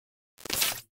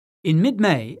In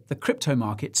mid-May, the crypto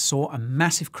market saw a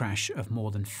massive crash of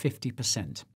more than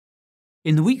 50%.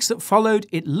 In the weeks that followed,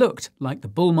 it looked like the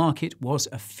bull market was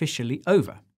officially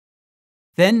over.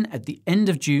 Then, at the end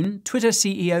of June, Twitter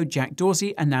CEO Jack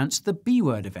Dorsey announced the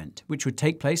B-Word event, which would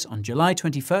take place on July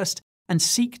 21st and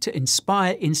seek to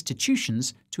inspire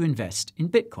institutions to invest in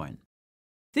Bitcoin.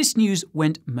 This news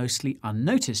went mostly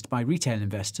unnoticed by retail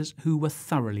investors who were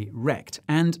thoroughly wrecked,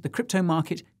 and the crypto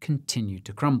market continued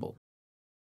to crumble.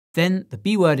 Then the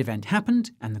B-Word event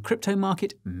happened, and the crypto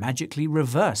market magically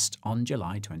reversed on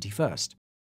July 21st.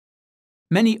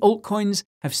 Many altcoins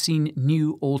have seen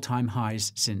new all-time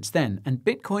highs since then, and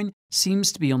Bitcoin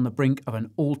seems to be on the brink of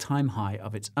an all-time high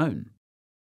of its own.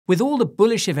 With all the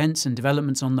bullish events and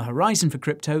developments on the horizon for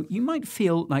crypto, you might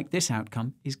feel like this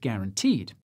outcome is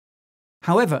guaranteed.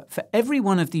 However, for every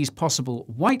one of these possible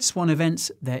white swan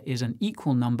events, there is an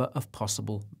equal number of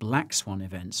possible black swan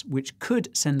events, which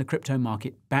could send the crypto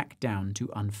market back down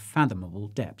to unfathomable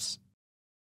depths.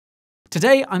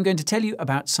 Today, I'm going to tell you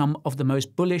about some of the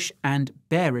most bullish and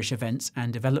bearish events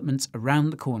and developments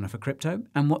around the corner for crypto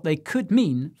and what they could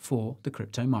mean for the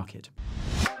crypto market.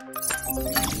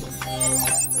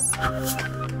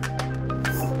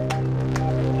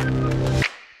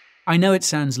 I know it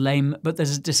sounds lame, but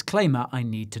there's a disclaimer I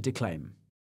need to declaim.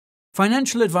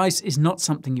 Financial advice is not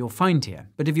something you'll find here,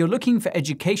 but if you're looking for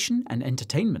education and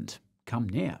entertainment, come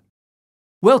near.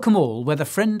 Welcome all, whether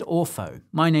friend or foe.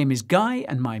 My name is Guy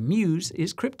and my muse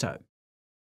is crypto.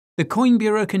 The Coin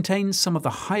Bureau contains some of the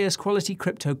highest quality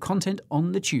crypto content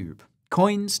on the tube.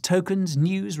 Coins, tokens,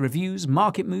 news, reviews,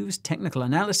 market moves, technical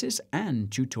analysis, and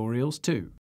tutorials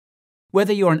too.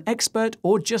 Whether you're an expert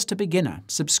or just a beginner,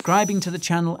 subscribing to the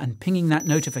channel and pinging that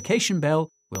notification bell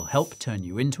will help turn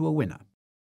you into a winner.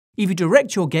 If you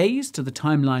direct your gaze to the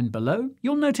timeline below,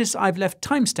 you'll notice I've left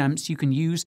timestamps you can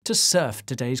use to surf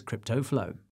today's crypto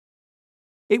flow.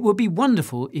 It would be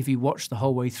wonderful if you watch the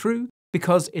whole way through,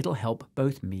 because it'll help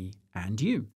both me and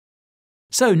you.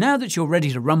 So now that you're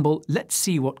ready to rumble, let's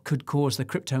see what could cause the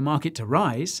crypto market to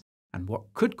rise and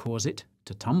what could cause it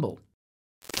to tumble.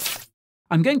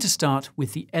 I'm going to start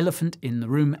with the elephant in the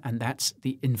room, and that's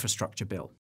the infrastructure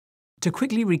bill. To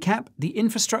quickly recap, the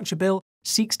infrastructure bill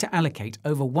seeks to allocate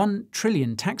over $1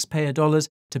 trillion taxpayer dollars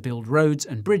to build roads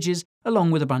and bridges,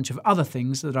 along with a bunch of other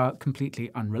things that are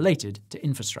completely unrelated to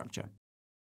infrastructure.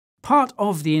 Part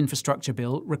of the infrastructure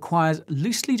bill requires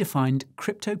loosely defined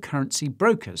cryptocurrency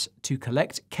brokers to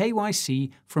collect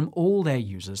KYC from all their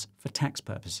users for tax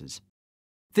purposes.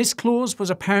 This clause was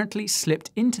apparently slipped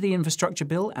into the infrastructure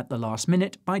bill at the last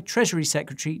minute by Treasury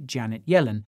Secretary Janet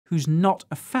Yellen, who's not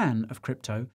a fan of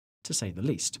crypto, to say the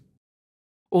least.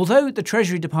 Although the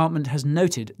Treasury Department has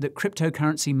noted that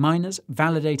cryptocurrency miners,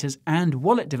 validators, and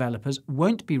wallet developers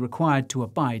won't be required to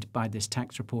abide by this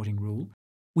tax reporting rule,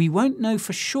 we won't know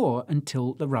for sure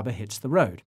until the rubber hits the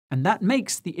road, and that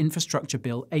makes the infrastructure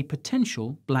bill a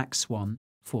potential black swan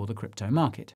for the crypto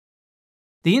market.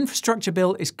 The infrastructure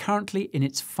bill is currently in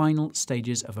its final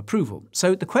stages of approval,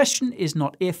 so the question is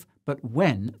not if, but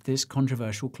when this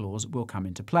controversial clause will come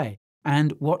into play,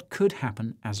 and what could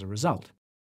happen as a result.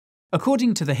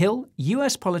 According to The Hill,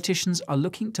 US politicians are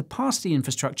looking to pass the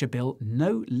infrastructure bill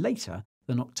no later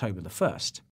than October the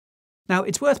 1st. Now,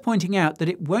 it's worth pointing out that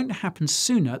it won't happen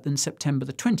sooner than September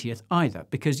the 20th either,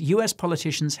 because US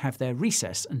politicians have their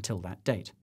recess until that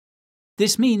date.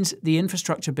 This means the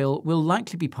infrastructure bill will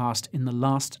likely be passed in the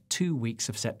last 2 weeks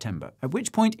of September, at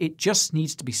which point it just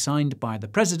needs to be signed by the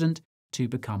president to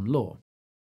become law.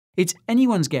 It's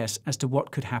anyone's guess as to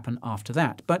what could happen after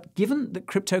that, but given that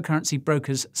cryptocurrency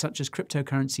brokers such as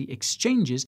cryptocurrency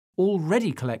exchanges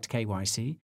already collect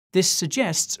KYC, this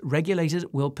suggests regulators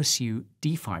will pursue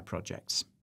DeFi projects.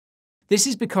 This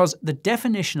is because the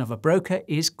definition of a broker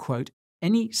is, quote,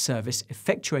 any service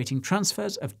effectuating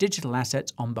transfers of digital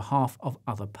assets on behalf of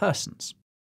other persons.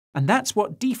 And that's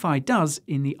what DeFi does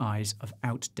in the eyes of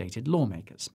outdated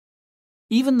lawmakers.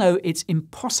 Even though it's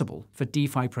impossible for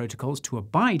DeFi protocols to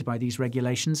abide by these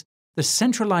regulations, the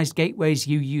centralized gateways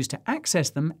you use to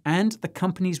access them and the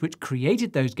companies which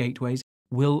created those gateways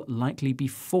will likely be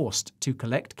forced to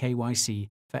collect KYC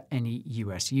for any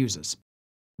US users.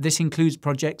 This includes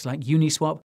projects like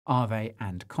Uniswap, Aave,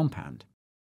 and Compound.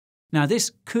 Now,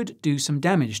 this could do some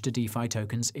damage to DeFi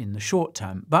tokens in the short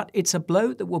term, but it's a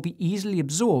blow that will be easily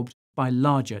absorbed by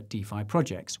larger DeFi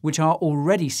projects, which are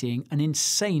already seeing an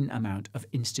insane amount of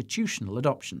institutional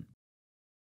adoption.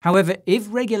 However, if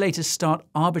regulators start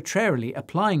arbitrarily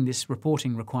applying this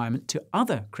reporting requirement to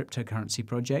other cryptocurrency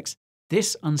projects,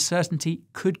 this uncertainty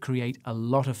could create a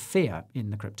lot of fear in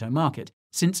the crypto market,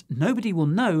 since nobody will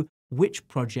know which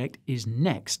project is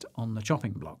next on the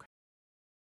chopping block.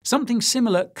 Something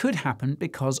similar could happen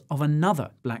because of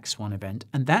another black swan event,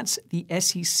 and that's the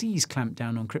SEC's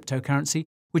clampdown on cryptocurrency,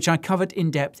 which I covered in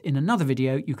depth in another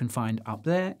video you can find up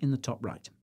there in the top right.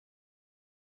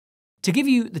 To give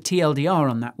you the TLDR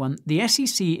on that one, the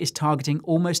SEC is targeting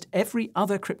almost every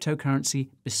other cryptocurrency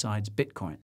besides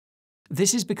Bitcoin.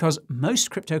 This is because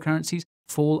most cryptocurrencies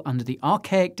fall under the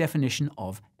archaic definition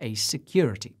of a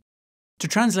security. To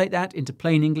translate that into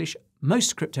plain English,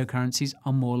 most cryptocurrencies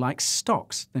are more like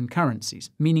stocks than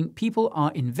currencies, meaning people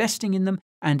are investing in them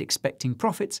and expecting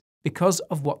profits because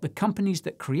of what the companies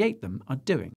that create them are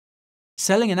doing.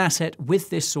 Selling an asset with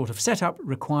this sort of setup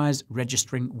requires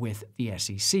registering with the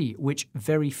SEC, which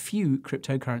very few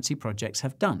cryptocurrency projects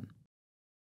have done.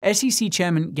 SEC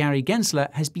Chairman Gary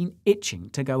Gensler has been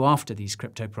itching to go after these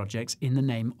crypto projects in the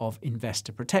name of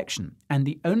investor protection, and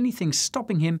the only thing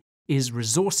stopping him is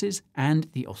resources and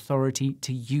the authority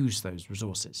to use those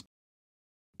resources.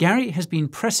 Gary has been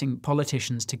pressing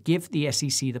politicians to give the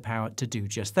SEC the power to do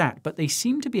just that, but they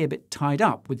seem to be a bit tied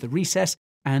up with the recess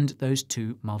and those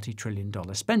two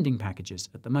multi-trillion-dollar spending packages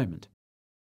at the moment.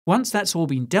 Once that's all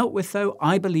been dealt with, though,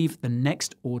 I believe the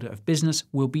next order of business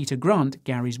will be to grant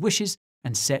Gary's wishes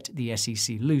and set the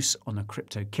SEC loose on a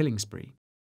crypto killing spree.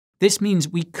 This means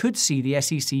we could see the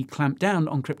SEC clamp down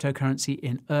on cryptocurrency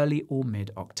in early or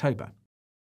mid-October.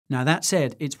 Now that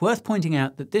said, it's worth pointing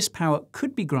out that this power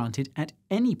could be granted at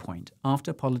any point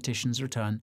after politicians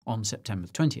return on September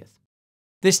 20th.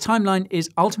 This timeline is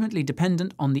ultimately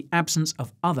dependent on the absence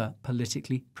of other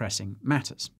politically pressing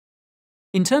matters.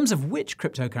 In terms of which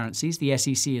cryptocurrencies the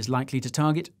SEC is likely to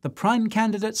target, the prime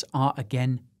candidates are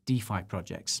again DeFi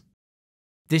projects.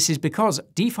 This is because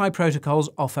DeFi protocols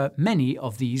offer many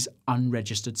of these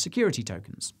unregistered security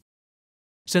tokens.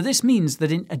 So this means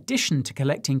that in addition to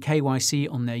collecting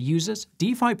KYC on their users,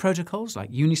 DeFi protocols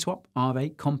like Uniswap,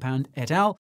 Aave, Compound, et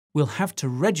al. Will have to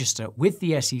register with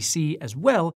the SEC as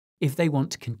well if they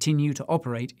want to continue to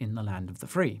operate in the land of the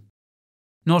free.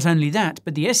 Not only that,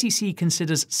 but the SEC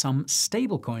considers some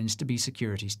stablecoins to be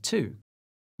securities too.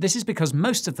 This is because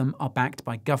most of them are backed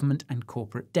by government and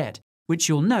corporate debt, which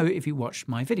you'll know if you watched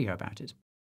my video about it.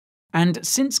 And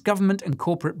since government and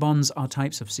corporate bonds are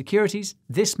types of securities,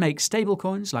 this makes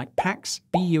stablecoins like PAX,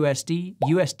 BUSD,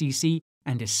 USDC,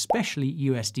 and especially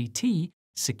USDT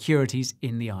securities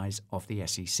in the eyes of the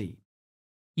SEC.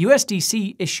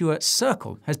 USDC issuer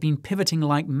Circle has been pivoting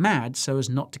like mad so as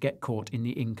not to get caught in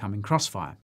the incoming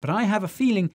crossfire, but I have a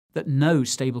feeling that no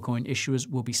stablecoin issuers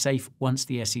will be safe once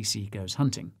the SEC goes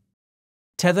hunting.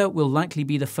 Tether will likely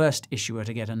be the first issuer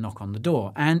to get a knock on the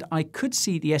door, and I could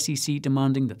see the SEC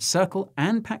demanding that Circle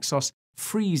and Paxos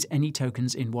freeze any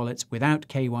tokens in wallets without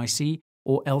KYC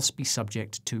or else be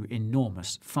subject to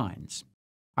enormous fines.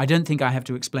 I don't think I have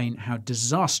to explain how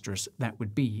disastrous that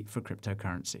would be for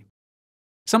cryptocurrency.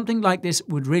 Something like this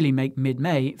would really make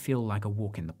mid-May feel like a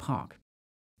walk in the park.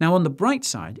 Now, on the bright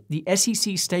side, the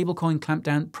SEC stablecoin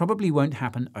clampdown probably won't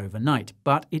happen overnight,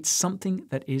 but it's something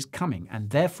that is coming, and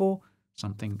therefore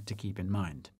something to keep in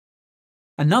mind.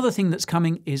 Another thing that's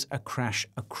coming is a crash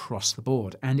across the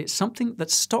board, and it's something that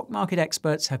stock market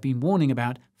experts have been warning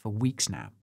about for weeks now.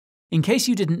 In case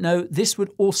you didn't know, this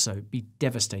would also be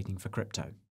devastating for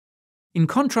crypto. In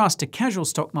contrast to casual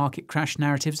stock market crash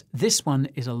narratives, this one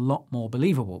is a lot more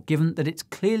believable, given that it's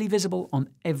clearly visible on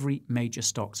every major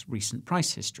stock's recent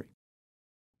price history.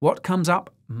 What comes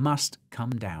up must come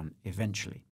down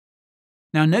eventually.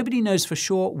 Now, nobody knows for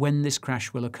sure when this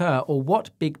crash will occur or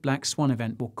what big black swan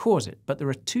event will cause it, but there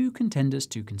are two contenders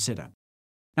to consider.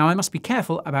 Now, I must be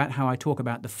careful about how I talk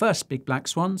about the first big black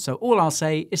swan, so all I'll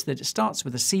say is that it starts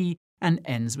with a C and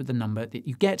ends with the number that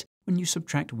you get when you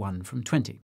subtract 1 from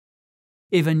 20.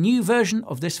 If a new version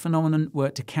of this phenomenon were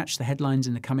to catch the headlines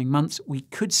in the coming months, we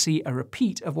could see a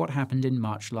repeat of what happened in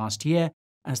March last year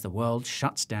as the world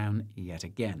shuts down yet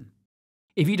again.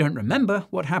 If you don't remember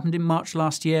what happened in March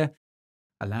last year,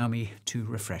 allow me to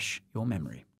refresh your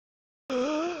memory.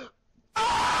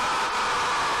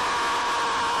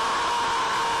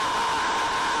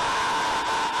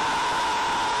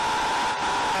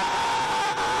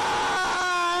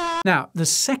 Now, the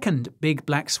second big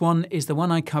black swan is the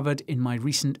one I covered in my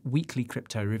recent weekly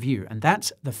crypto review, and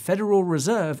that's the Federal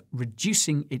Reserve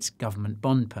reducing its government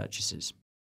bond purchases.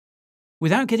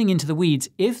 Without getting into the weeds,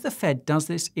 if the Fed does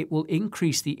this, it will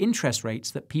increase the interest rates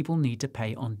that people need to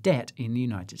pay on debt in the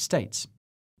United States.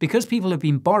 Because people have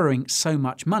been borrowing so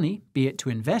much money, be it to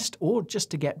invest or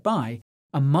just to get by,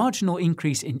 a marginal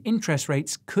increase in interest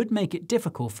rates could make it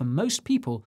difficult for most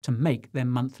people to make their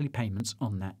monthly payments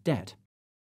on that debt.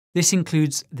 This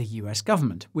includes the US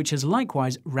government, which has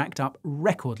likewise racked up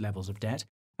record levels of debt,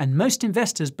 and most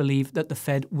investors believe that the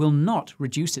Fed will not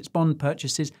reduce its bond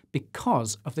purchases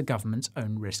because of the government's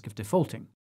own risk of defaulting.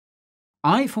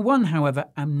 I, for one, however,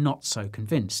 am not so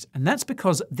convinced, and that's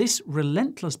because this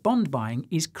relentless bond buying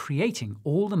is creating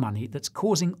all the money that's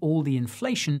causing all the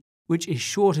inflation, which is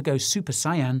sure to go Super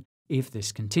Saiyan if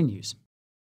this continues.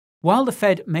 While the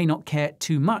Fed may not care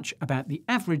too much about the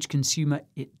average consumer,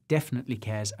 it definitely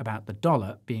cares about the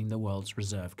dollar being the world's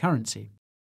reserve currency.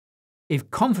 If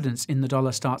confidence in the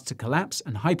dollar starts to collapse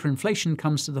and hyperinflation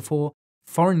comes to the fore,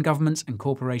 foreign governments and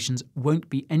corporations won't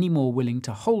be any more willing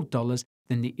to hold dollars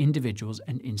than the individuals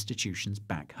and institutions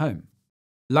back home.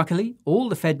 Luckily, all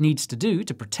the Fed needs to do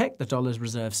to protect the dollar's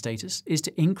reserve status is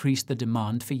to increase the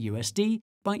demand for USD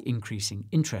by increasing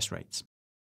interest rates.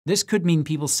 This could mean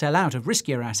people sell out of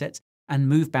riskier assets and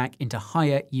move back into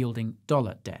higher-yielding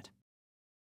dollar debt.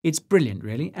 It's brilliant,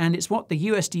 really, and it's what the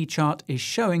USD chart is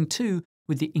showing too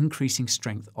with the increasing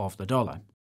strength of the dollar.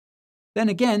 Then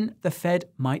again, the Fed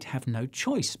might have no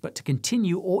choice but to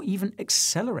continue or even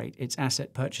accelerate its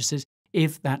asset purchases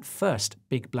if that first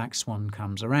big black swan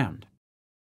comes around.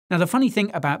 Now, the funny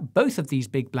thing about both of these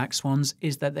big black swans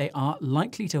is that they are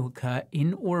likely to occur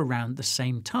in or around the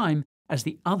same time as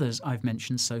the others I've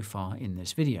mentioned so far in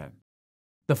this video.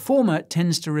 The former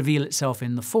tends to reveal itself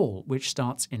in the fall, which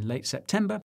starts in late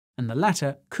September, and the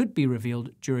latter could be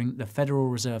revealed during the Federal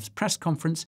Reserve's press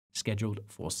conference scheduled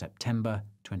for September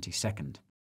 22nd.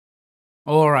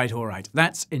 All right,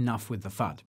 that's enough with the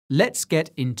FUD. Let's get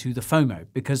into the FOMO,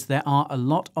 because there are a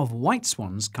lot of white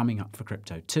swans coming up for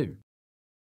crypto too.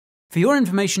 For your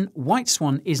information, white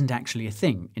swan isn't actually a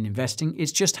thing in investing,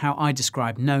 it's just how I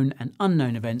describe known and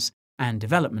unknown events and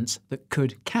developments that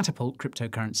could catapult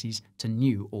cryptocurrencies to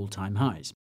new all-time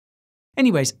highs.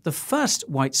 Anyways, the first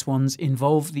white swans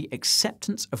involve the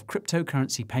acceptance of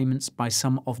cryptocurrency payments by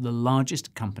some of the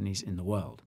largest companies in the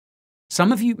world.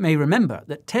 Some of you may remember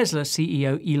that Tesla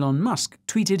CEO Elon Musk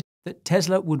tweeted that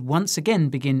Tesla would once again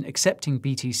begin accepting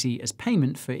BTC as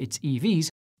payment for its EVs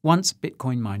once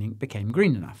Bitcoin mining became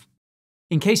green enough.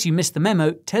 In case you missed the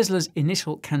memo, Tesla's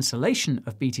initial cancellation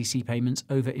of BTC payments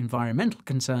over environmental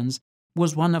concerns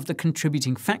was one of the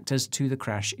contributing factors to the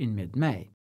crash in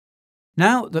mid-May.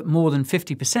 Now that more than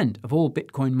 50% of all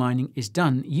Bitcoin mining is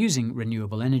done using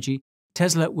renewable energy,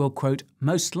 Tesla will, quote,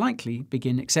 most likely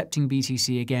begin accepting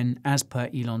BTC again as per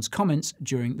Elon's comments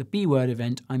during the B-Word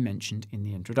event I mentioned in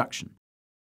the introduction.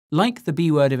 Like the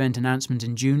B-Word event announcement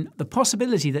in June, the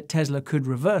possibility that Tesla could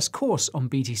reverse course on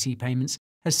BTC payments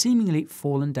has seemingly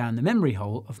fallen down the memory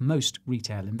hole of most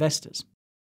retail investors.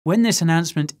 When this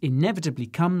announcement inevitably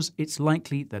comes, it's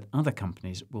likely that other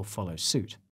companies will follow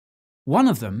suit. One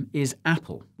of them is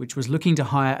Apple, which was looking to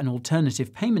hire an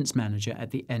alternative payments manager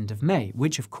at the end of May,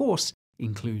 which of course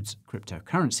includes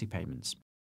cryptocurrency payments.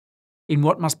 In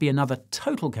what must be another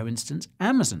total coincidence,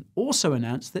 Amazon also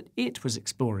announced that it was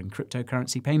exploring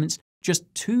cryptocurrency payments just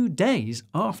 2 days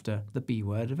after the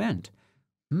B-Word event.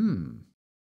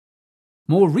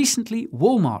 More recently,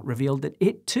 Walmart revealed that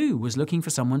it too was looking for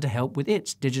someone to help with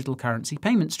its digital currency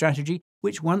payment strategy,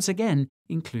 which once again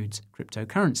includes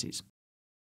cryptocurrencies.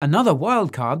 Another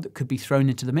wildcard that could be thrown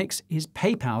into the mix is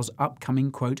PayPal's upcoming,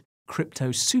 quote,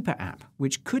 crypto super app,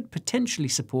 which could potentially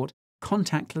support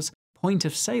contactless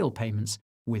point-of-sale payments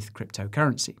with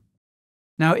cryptocurrency.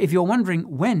 Now, if you're wondering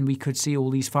when we could see all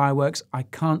these fireworks, I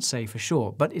can't say for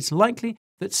sure, but it's likely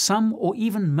that some or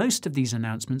even most of these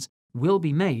announcements will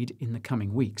be made in the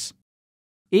coming weeks.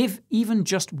 If even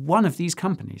just one of these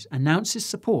companies announces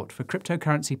support for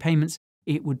cryptocurrency payments,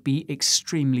 it would be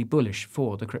extremely bullish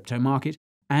for the crypto market,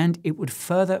 and it would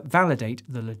further validate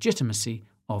the legitimacy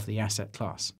of the asset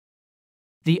class.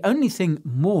 The only thing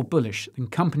more bullish than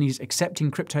companies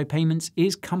accepting crypto payments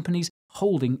is companies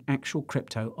holding actual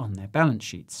crypto on their balance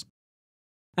sheets.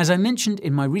 As I mentioned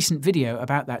in my recent video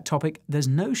about that topic, there's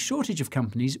no shortage of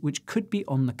companies which could be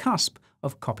on the cusp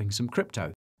of copping some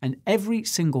crypto, and every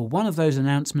single one of those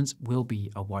announcements will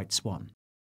be a white swan.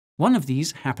 One of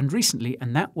these happened recently,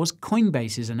 and that was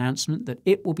Coinbase's announcement that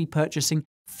it will be purchasing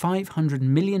 $500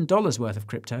 million worth of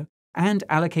crypto and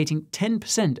allocating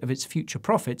 10% of its future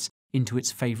profits into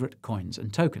its favorite coins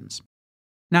and tokens.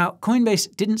 Now,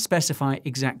 Coinbase didn't specify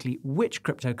exactly which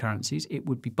cryptocurrencies it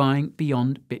would be buying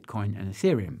beyond Bitcoin and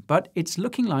Ethereum, but it's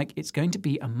looking like it's going to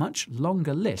be a much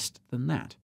longer list than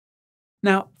that.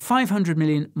 Now, 500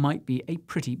 million might be a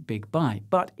pretty big buy,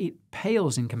 but it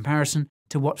pales in comparison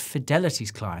to what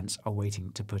Fidelity's clients are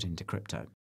waiting to put into crypto.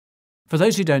 For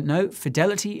those who don't know,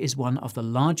 Fidelity is one of the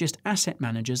largest asset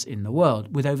managers in the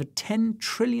world, with over $10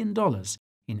 trillion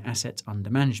in assets under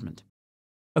management.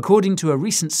 According to a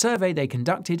recent survey they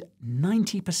conducted,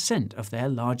 90% of their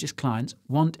largest clients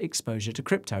want exposure to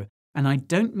crypto. And I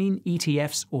don't mean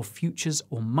ETFs or futures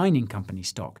or mining company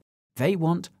stock. They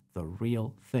want the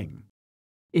real thing.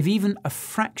 If even a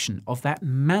fraction of that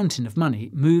mountain of money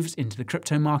moves into the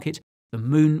crypto market, the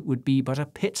moon would be but a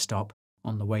pit stop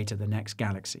on the way to the next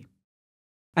galaxy.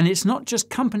 And it's not just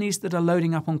companies that are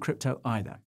loading up on crypto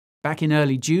either. Back in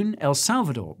early June, El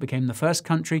Salvador became the first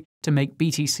country to make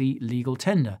BTC legal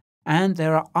tender, and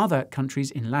there are other countries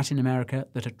in Latin America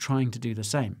that are trying to do the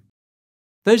same.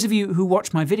 Those of you who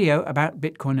watched my video about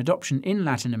Bitcoin adoption in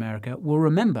Latin America will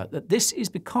remember that this is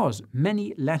because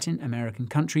many Latin American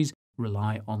countries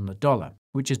rely on the dollar,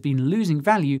 which has been losing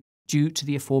value due to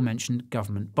the aforementioned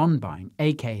government bond buying,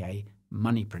 aka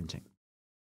money printing.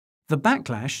 The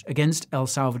backlash against El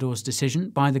Salvador's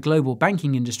decision by the global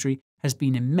banking industry has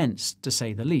been immense, to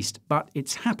say the least, but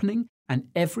it's happening, and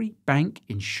every bank,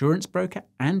 insurance broker,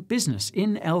 and business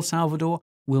in El Salvador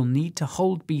will need to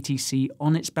hold BTC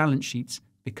on its balance sheets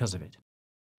because of it.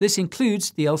 This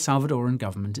includes the El Salvadoran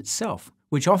government itself,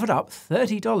 which offered up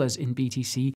 $30 in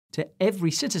BTC to every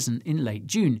citizen in late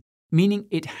June, meaning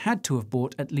it had to have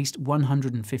bought at least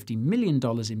 $150 million in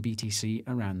BTC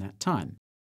around that time.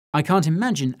 I can't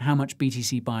imagine how much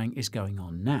BTC buying is going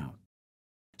on now.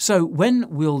 So when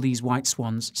will these white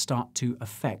swans start to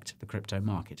affect the crypto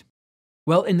market?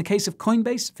 Well, in the case of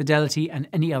Coinbase, Fidelity, and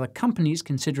any other companies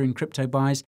considering crypto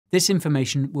buys, this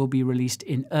information will be released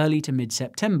in early to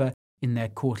mid-September in their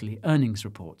quarterly earnings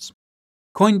reports.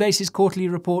 Coinbase's quarterly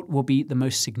report will be the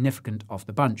most significant of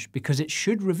the bunch because it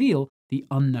should reveal the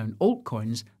unknown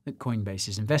altcoins that Coinbase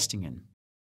is investing in.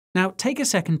 Now, take a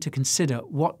second to consider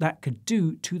what that could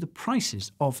do to the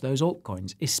prices of those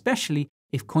altcoins, especially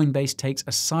if Coinbase takes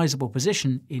a sizable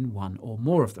position in one or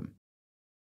more of them.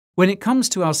 When it comes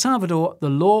to El Salvador, the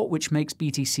law which makes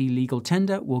BTC legal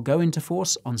tender will go into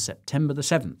force on September the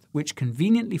 7th, which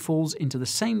conveniently falls into the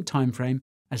same timeframe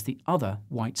as the other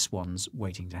white swans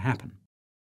waiting to happen.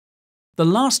 The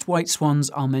last white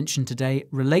swans I'll mention today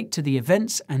relate to the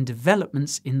events and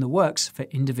developments in the works for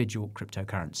individual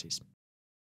cryptocurrencies.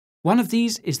 One of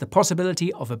these is the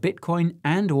possibility of a Bitcoin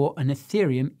and/or an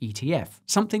Ethereum ETF,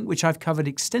 something which I've covered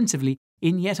extensively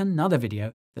in yet another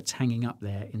video that's hanging up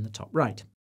there in the top right.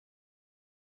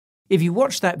 If you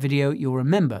watched that video, you'll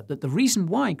remember that the reason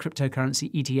why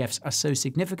cryptocurrency ETFs are so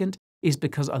significant is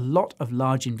because a lot of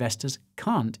large investors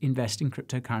can't invest in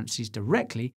cryptocurrencies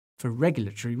directly for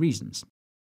regulatory reasons.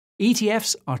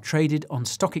 ETFs are traded on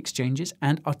stock exchanges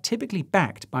and are typically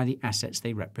backed by the assets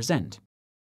they represent.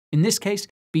 In this case,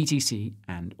 BTC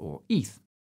and/or ETH.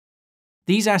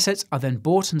 These assets are then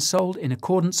bought and sold in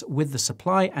accordance with the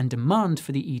supply and demand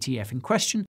for the ETF in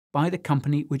question by the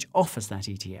company which offers that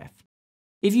ETF.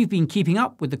 If you've been keeping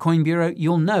up with the Coin Bureau,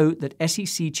 you'll know that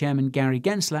SEC Chairman Gary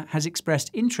Gensler has expressed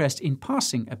interest in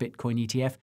passing a Bitcoin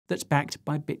ETF that's backed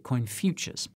by Bitcoin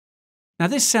futures. Now,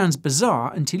 this sounds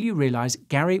bizarre until you realize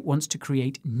Gary wants to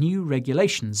create new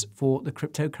regulations for the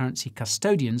cryptocurrency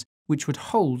custodians which would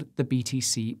hold the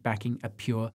BTC backing a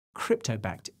pure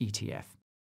crypto-backed ETF.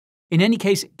 In any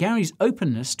case, Gary's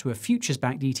openness to a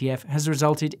futures-backed ETF has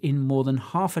resulted in more than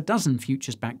half a dozen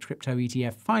futures-backed crypto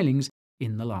ETF filings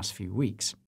in the last few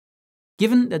weeks.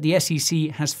 Given that the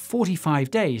SEC has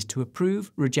 45 days to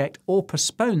approve, reject, or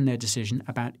postpone their decision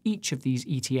about each of these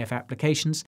ETF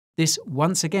applications, this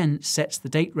once again sets the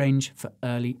date range for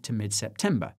early to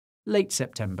mid-September, late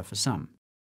September for some.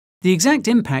 The exact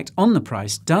impact on the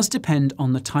price does depend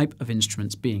on the type of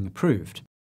instruments being approved.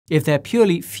 If they're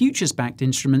purely futures-backed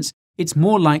instruments, it's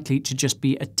more likely to just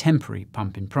be a temporary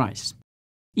pump in price.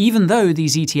 Even though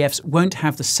these ETFs won't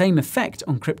have the same effect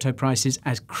on crypto prices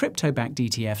as crypto-backed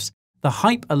ETFs, the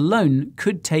hype alone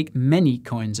could take many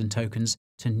coins and tokens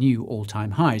to new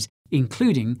all-time highs,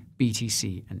 including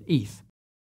BTC and ETH.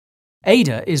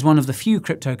 ADA is one of the few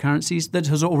cryptocurrencies that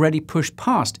has already pushed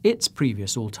past its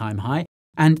previous all-time high,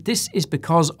 and this is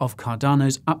because of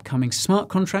Cardano's upcoming smart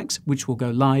contracts, which will go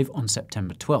live on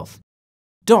September 12th.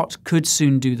 DOT could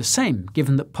soon do the same,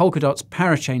 given that Polkadot's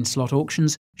parachain slot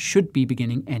auctions should be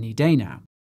beginning any day now.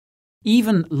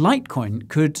 Even Litecoin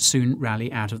could soon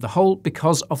rally out of the hole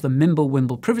because of the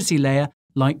Mimblewimble privacy layer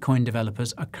Litecoin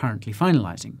developers are currently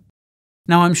finalizing.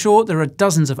 Now, I'm sure there are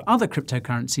dozens of other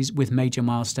cryptocurrencies with major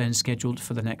milestones scheduled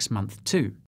for the next month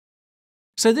too.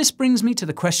 So this brings me to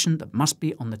the question that must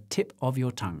be on the tip of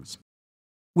your tongues.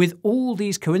 With all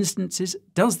these coincidences,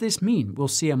 does this mean we'll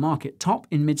see a market top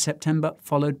in mid-September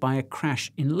followed by a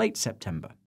crash in late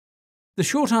September? The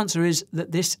short answer is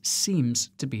that this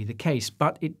seems to be the case,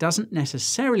 but it doesn't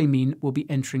necessarily mean we'll be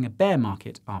entering a bear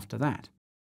market after that.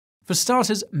 For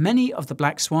starters, many of the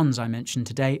black swans I mentioned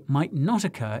today might not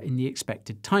occur in the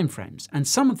expected timeframes, and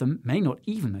some of them may not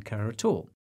even occur at all.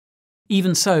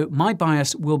 Even so, my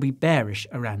bias will be bearish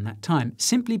around that time,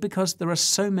 simply because there are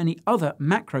so many other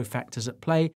macro factors at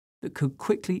play that could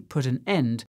quickly put an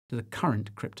end to the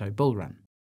current crypto bull run.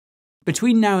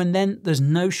 Between now and then, there's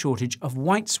no shortage of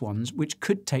white swans which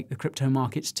could take the crypto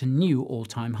markets to new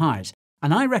all-time highs,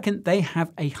 and I reckon they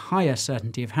have a higher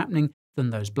certainty of happening than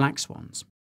those black swans.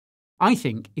 I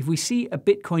think if we see a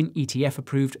Bitcoin ETF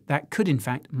approved, that could in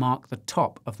fact mark the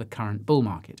top of the current bull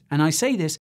market. And I say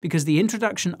this because the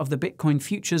introduction of the Bitcoin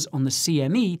futures on the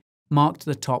CME marked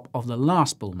the top of the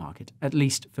last bull market, at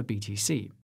least for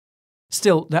BTC.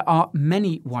 Still, there are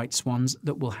many white swans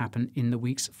that will happen in the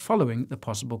weeks following the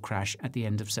possible crash at the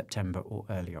end of September or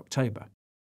early October.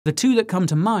 The two that come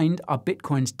to mind are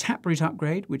Bitcoin's Taproot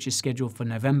upgrade, which is scheduled for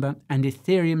November, and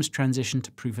Ethereum's transition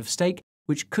to proof of stake,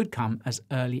 which could come as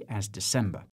early as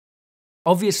December.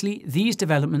 Obviously, these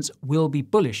developments will be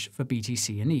bullish for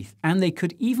BTC and ETH, and they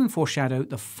could even foreshadow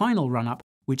the final run-up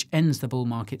which ends the bull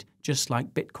market, just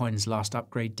like Bitcoin's last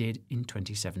upgrade did in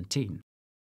 2017.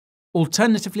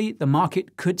 Alternatively, the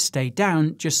market could stay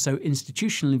down just so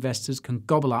institutional investors can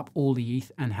gobble up all the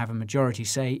ETH and have a majority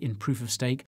say in proof of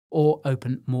stake, or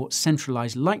open more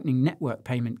centralized Lightning Network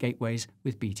payment gateways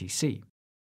with BTC.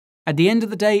 At the end of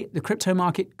the day, the crypto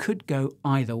market could go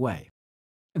either way.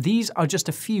 These are just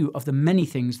a few of the many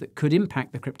things that could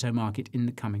impact the crypto market in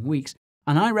the coming weeks,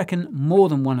 and I reckon more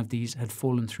than one of these had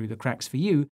fallen through the cracks for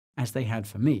you, as they had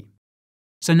for me.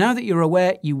 So now that you're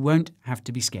aware, you won't have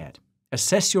to be scared.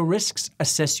 Assess your risks,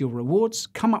 assess your rewards,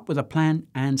 come up with a plan,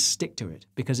 and stick to it,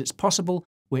 because it's possible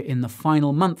we're in the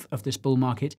final month of this bull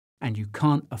market and you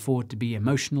can't afford to be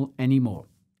emotional anymore.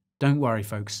 Don't worry,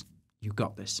 folks, you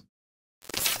got this.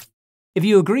 If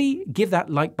you agree, give that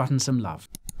like button some love.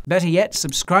 Better yet,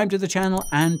 subscribe to the channel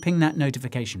and ping that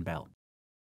notification bell.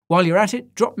 While you're at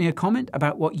it, drop me a comment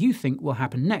about what you think will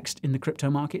happen next in the crypto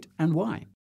market and why.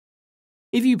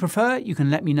 If you prefer, you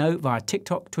can let me know via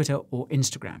TikTok, Twitter, or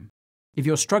Instagram. If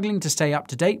you're struggling to stay up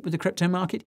to date with the crypto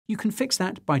market, you can fix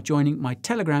that by joining my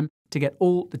Telegram to get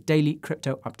all the daily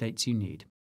crypto updates you need.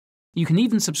 You can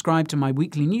even subscribe to my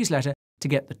weekly newsletter to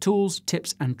get the tools,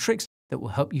 tips, and tricks that will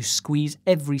help you squeeze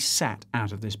every sat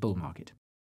out of this bull market.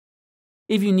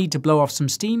 If you need to blow off some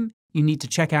steam, you need to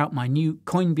check out my new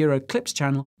Coin Bureau Clips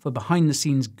channel for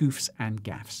behind-the-scenes goofs and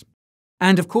gaffs.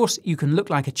 And of course, you can look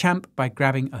like a champ by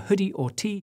grabbing a hoodie or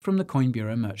tee from the Coin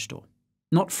Bureau merch store.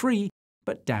 Not free,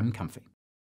 but damn comfy.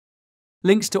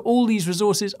 Links to all these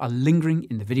resources are lingering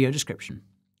in the video description.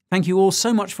 Thank you all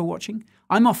so much for watching.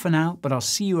 I'm off for now, but I'll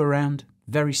see you around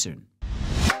very soon.